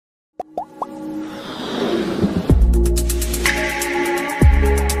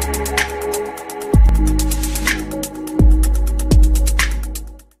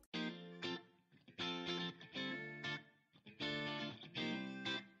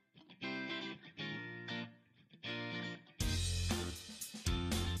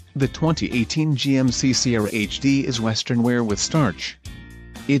The 2018 GMC Sierra HD is Western wear with starch.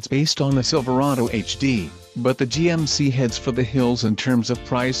 It's based on the Silverado HD, but the GMC heads for the hills in terms of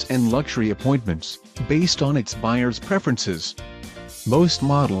price and luxury appointments, based on its buyers' preferences. Most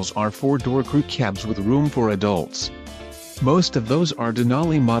models are four-door crew cabs with room for adults. Most of those are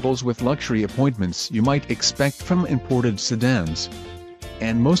Denali models with luxury appointments you might expect from imported sedans.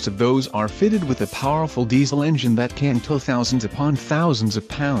 And most of those are fitted with a powerful diesel engine that can tow thousands upon thousands of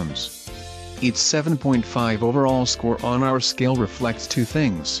pounds. Its 7.5 overall score on our scale reflects two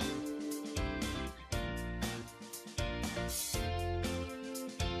things.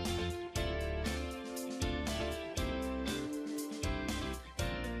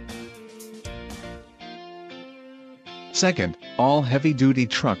 Second, all heavy-duty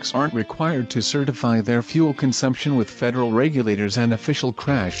trucks aren't required to certify their fuel consumption with federal regulators, and official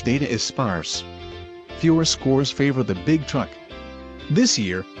crash data is sparse. Fewer scores favor the big truck. This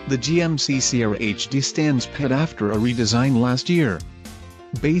year, the GMC Sierra HD stands pat after a redesign last year.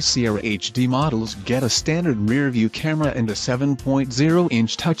 Base Sierra HD models get a standard rearview camera and a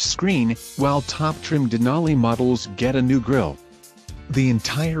 7.0-inch touchscreen, while top-trim Denali models get a new grille. The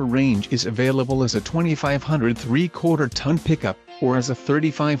entire range is available as a 2500 3/4-ton pickup, or as a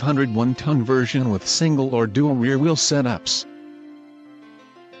 3500 1-ton version with single or dual rear-wheel setups.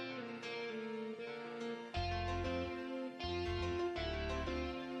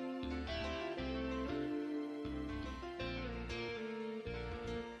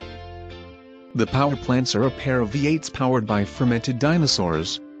 The power plants are a pair of V8s powered by fermented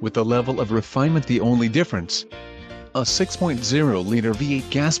dinosaurs, with the level of refinement the only difference. A 6.0-liter V8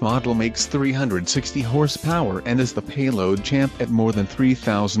 gas model makes 360 horsepower and is the payload champ at more than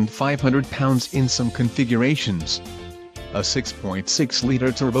 3,500 pounds in some configurations. A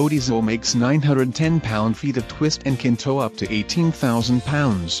 6.6-liter turbodiesel makes 910 pound-feet of twist and can tow up to 18,000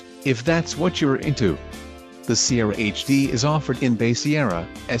 pounds, if that's what you're into. The Sierra HD is offered in base Sierra,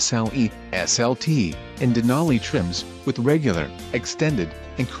 SLE, SLT, and Denali trims, with regular, extended,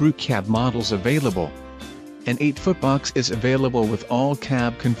 and crew cab models available. An 8-foot box is available with all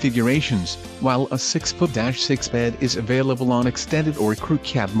cab configurations, while a 6-foot-6 bed is available on extended or crew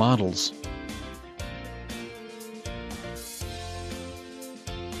cab models.